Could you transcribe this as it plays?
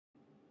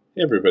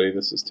Hey everybody,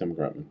 this is Tim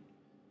Grotman.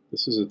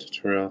 This is a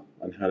tutorial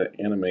on how to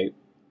animate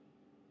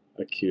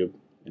a cube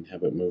and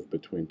have it move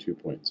between 2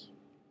 points.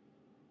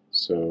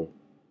 So,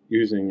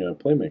 using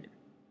PlayMaker.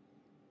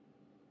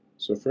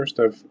 So first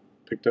I've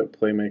picked up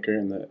PlayMaker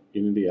in the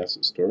Unity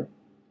Asset Store,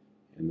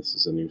 and this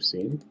is a new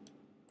scene.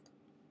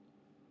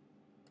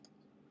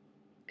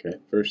 Okay,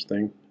 first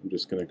thing, I'm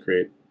just going to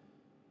create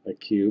a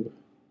cube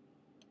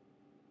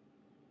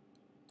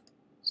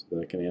so that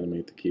I can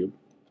animate the cube.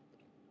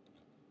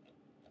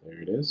 There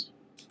it is.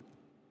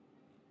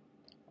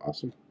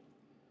 Awesome.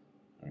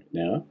 Alright,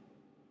 now,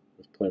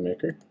 with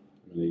PlayMaker,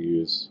 I'm going to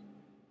use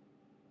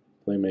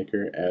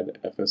PlayMaker add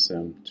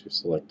FSM to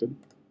selected.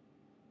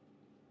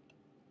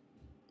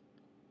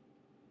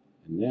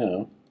 And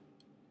now,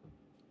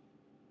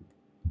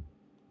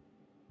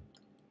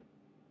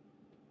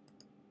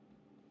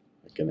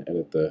 I can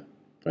edit the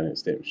finite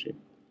state machine.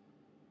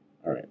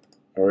 Alright,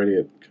 already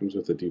it comes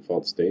with a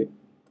default state.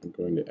 I'm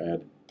going to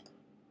add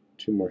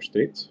 2 more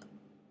states.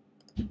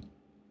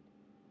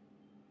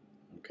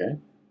 Okay,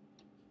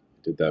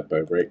 I did that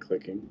by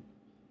right-clicking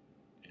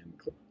and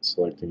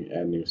selecting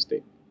Add New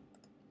State.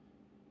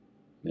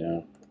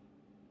 Now,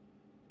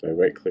 if I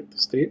right-click the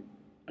state,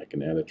 I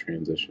can add a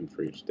transition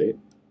for each state.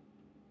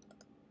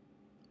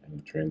 Add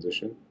a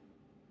transition,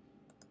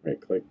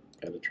 right-click,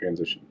 add a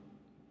transition.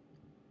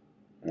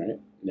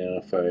 Alright, now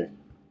if I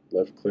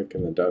left-click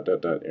in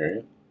the ...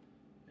 area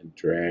and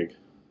drag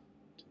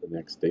to the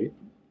next state,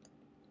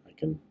 I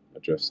can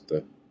adjust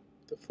the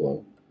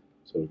flow.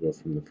 So it'll go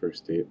from the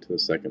first state to the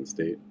second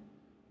state,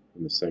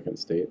 from the second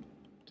state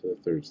to the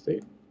third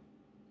state.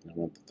 And I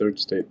want the third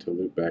state to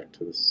loop back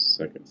to the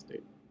second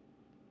state.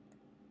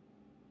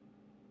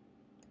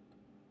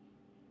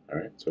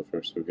 Alright, so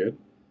far so good.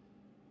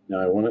 Now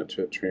I want it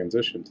to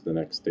transition to the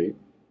next state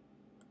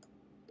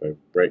by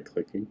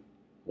right-clicking.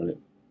 I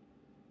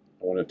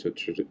want it to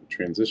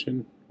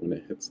transition when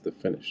it hits the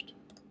finished.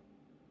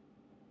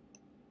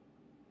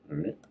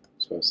 Alright,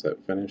 so I'll set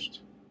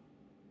finished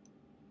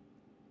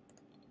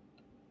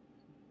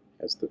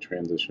as the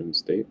transition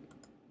state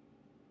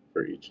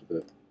for each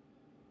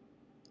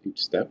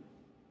step.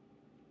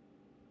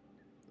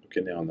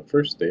 Okay, now in the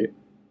first state,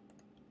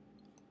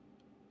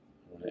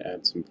 I want to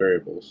add some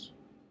variables.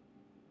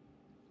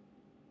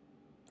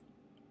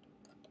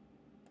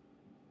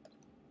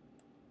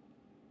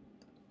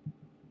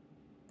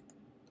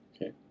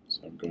 Okay,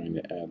 so I'm going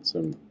to add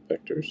some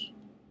vectors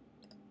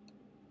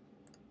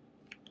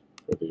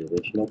for the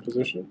original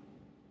position.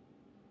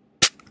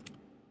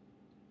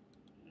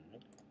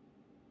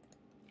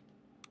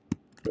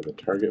 For the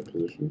target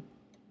position,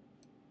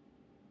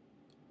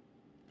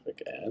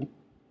 click Add,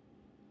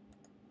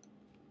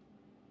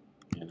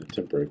 and a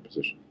temporary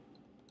position.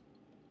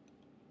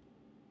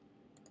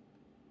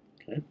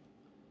 Okay.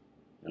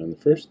 Now in the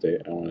first state,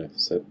 I want to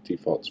set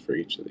defaults for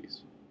each of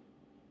these.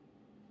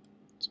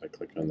 So I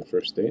click on the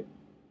first state,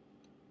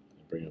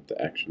 I bring up the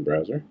action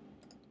browser,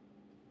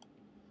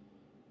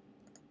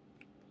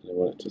 and I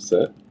want it to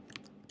set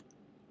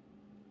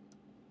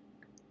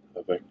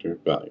a vector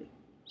value.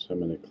 So I'm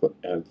going to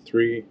add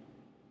 3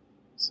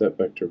 set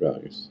vector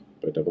values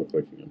by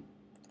double-clicking them.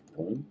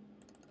 1,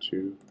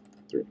 2,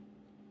 3.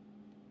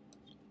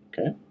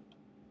 Okay.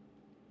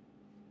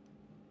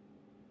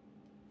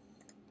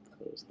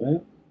 Close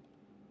that.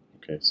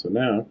 Okay, so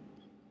now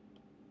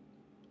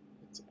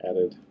it's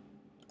added,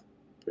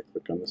 if I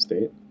click on the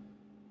state,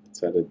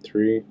 it's added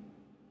 3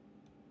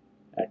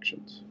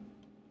 actions.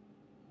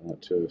 I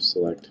want to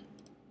select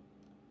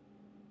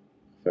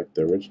affect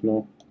the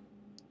original,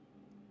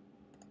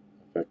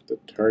 affect the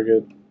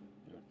target,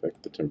 and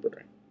affect the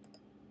temporary.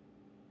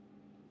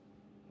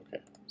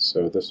 Okay,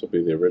 so this will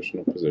be the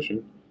original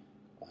position.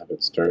 I'll have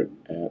it start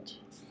at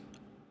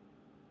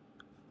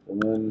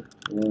 1,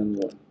 1,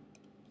 1.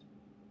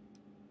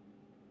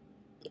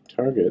 The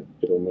target,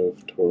 it'll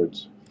move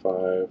towards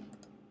 5,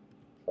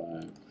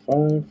 5,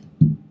 5.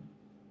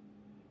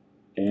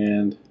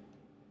 And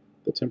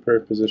the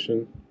temporary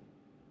position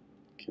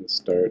can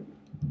start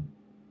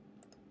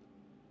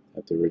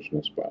at the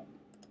original spot.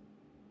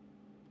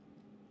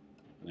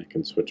 And I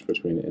can switch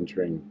between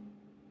entering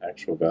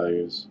actual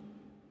values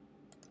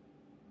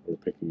or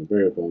picking a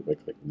variable by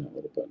clicking that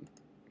little button.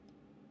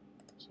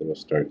 So it'll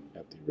start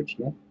at the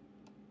original.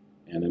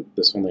 And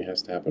this only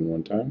has to happen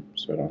one time,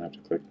 so I don't have to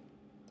click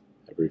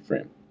every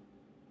frame.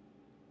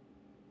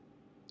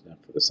 Now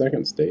for the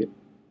second state,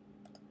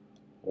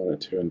 I want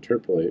it to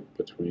interpolate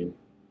between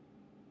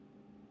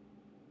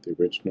the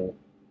original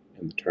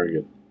and the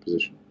target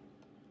position.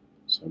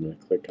 So I'm going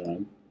to click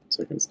on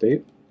second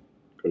state,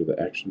 go to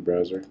the action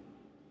browser,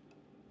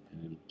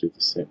 and it'll do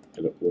the same.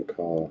 It will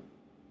call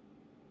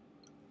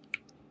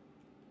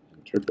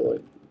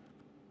interpolate.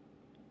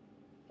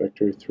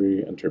 Vector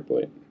 3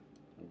 interpolate.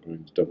 I'm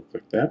going to double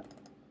click that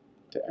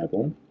to add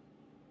one,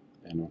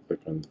 and I'll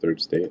click on the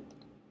third state,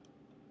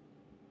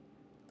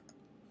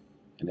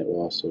 and it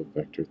will also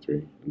vector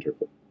 3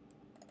 interpolate.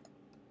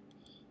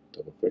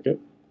 Double click it.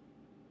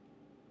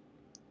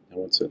 Now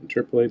once it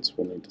interpolates,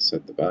 we'll need to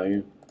set the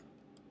value.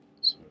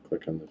 So I'll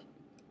click on the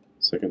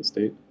second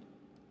state,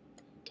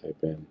 type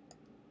in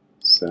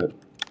set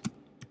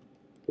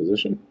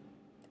position,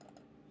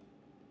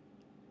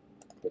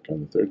 click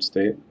on the third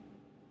state,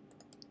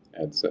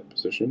 add set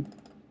position.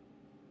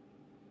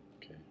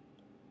 Okay,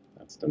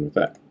 that's done with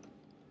that.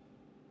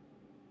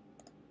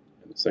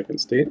 In the second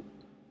state,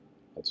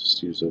 I'll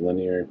just use a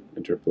linear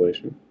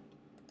interpolation.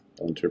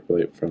 I'll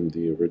interpolate from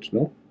the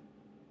original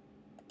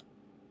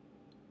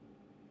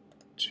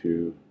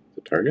to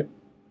the target,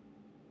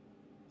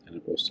 and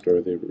it will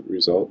store the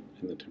result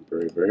in the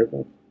temporary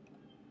variable,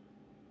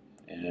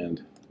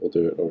 and we'll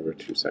do it over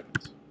 2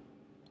 seconds.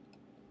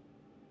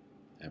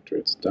 After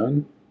it's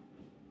done,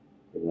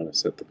 we want to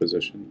set the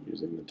position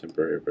using the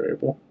temporary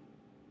variable,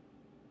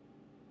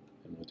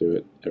 and we'll do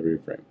it every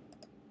frame.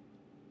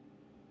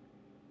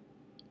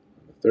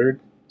 On the third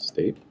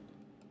state,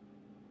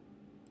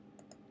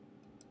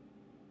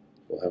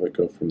 we'll have it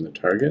go from the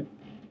target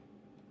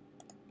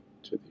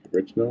to the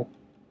original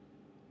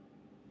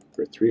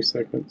for 3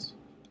 seconds.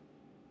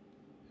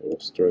 It will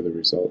store the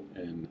result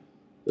in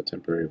the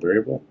temporary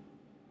variable.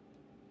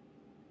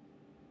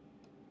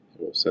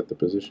 It will set the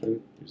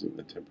position using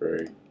the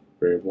temporary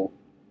variable,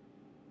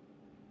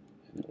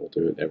 and it will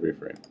do it every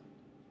frame.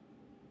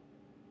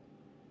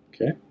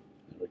 Okay,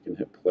 now we can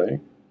hit play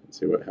and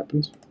see what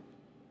happens.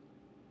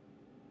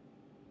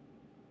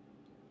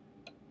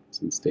 It's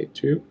in state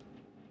 2.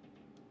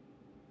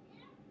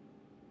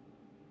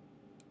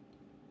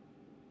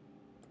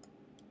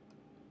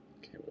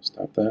 Okay, we'll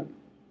stop that.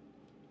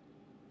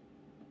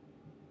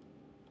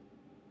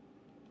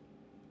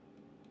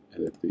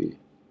 Edit the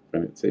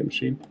finite state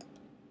machine.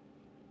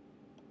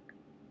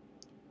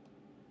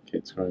 Okay,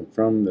 it's going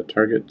from the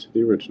target to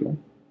the original,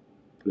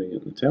 putting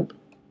it in the temp.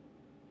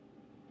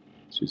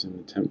 It's using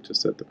the temp to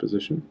set the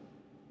position.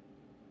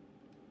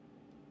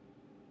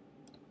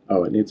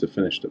 Oh, it needs a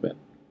finished event.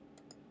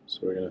 So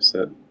we're going to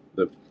set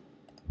the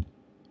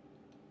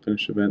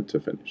finished event to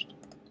finished.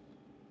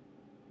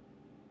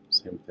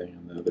 Same thing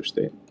on the other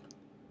state.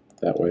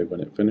 That way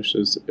when it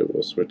finishes, it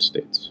will switch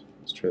states.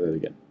 Let's try that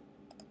again.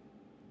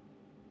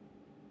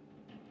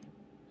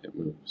 It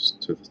moves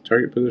to the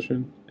target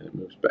position, and it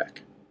moves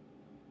back.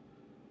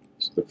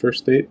 So the first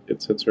state,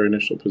 it sets our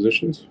initial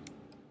positions.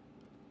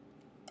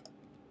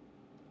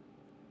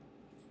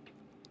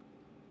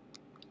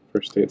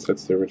 First state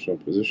sets the original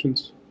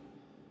positions.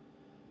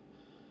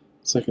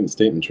 Second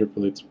state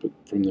interpolates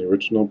from the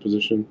original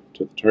position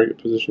to the target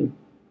position.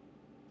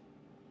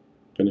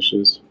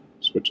 Finishes,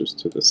 switches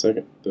to the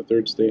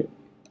third state,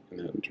 and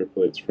that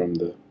interpolates from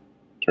the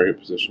target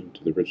position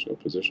to the original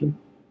position.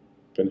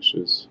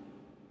 Finishes,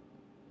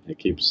 and it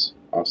keeps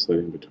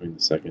oscillating between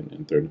the second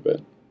and third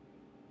event.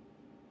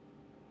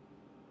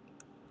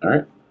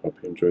 Alright, hope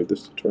you enjoyed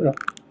this tutorial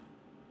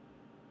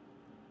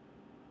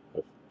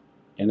of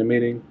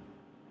animating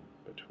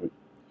between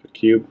a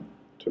cube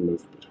to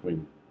move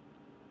between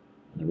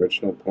an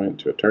original point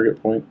to a target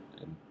point,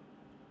 and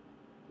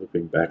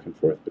looping back and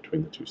forth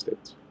between the 2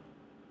 states.